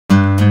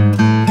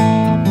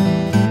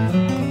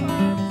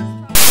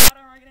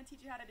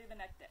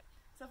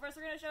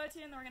we're going to show it to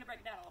you, and then we're going to break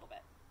it down a little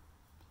bit.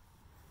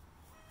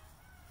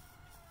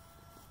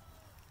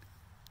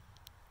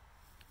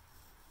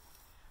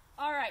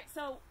 Alright,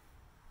 so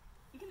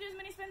you can do as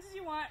many spins as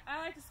you want. I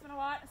like to spin a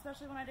lot,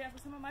 especially when I dance with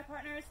some of my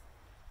partners.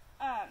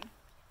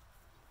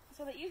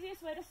 So the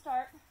easiest way to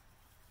start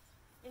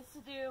is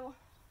to do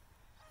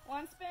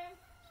 1 spin,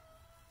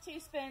 2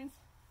 spins,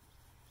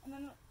 and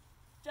then,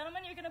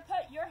 gentlemen, you're going to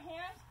put your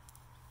hand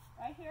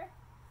right here.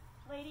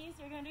 Ladies,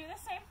 you're going to do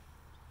the same.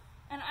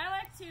 And I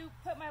like to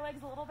put my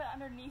legs a little bit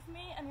underneath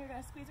me, and you're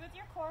going to squeeze with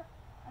your core.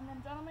 And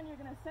then, gentlemen, you're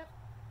going to step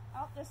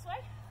out this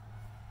way,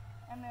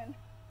 and then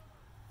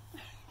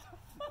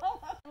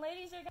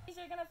ladies,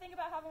 you're going to think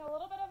about having a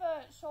little bit of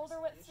a shoulder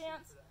width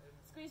stance.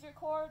 Squeeze your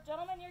core.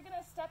 Gentlemen, you're going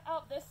to step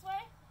out this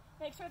way.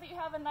 Make sure that you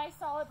have a nice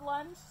solid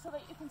lunge so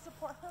that you can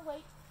support her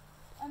weight.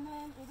 And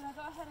then you're going to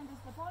go ahead and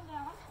just dip on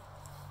down.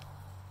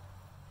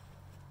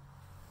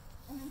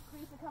 And then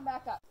squeeze to come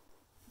back up.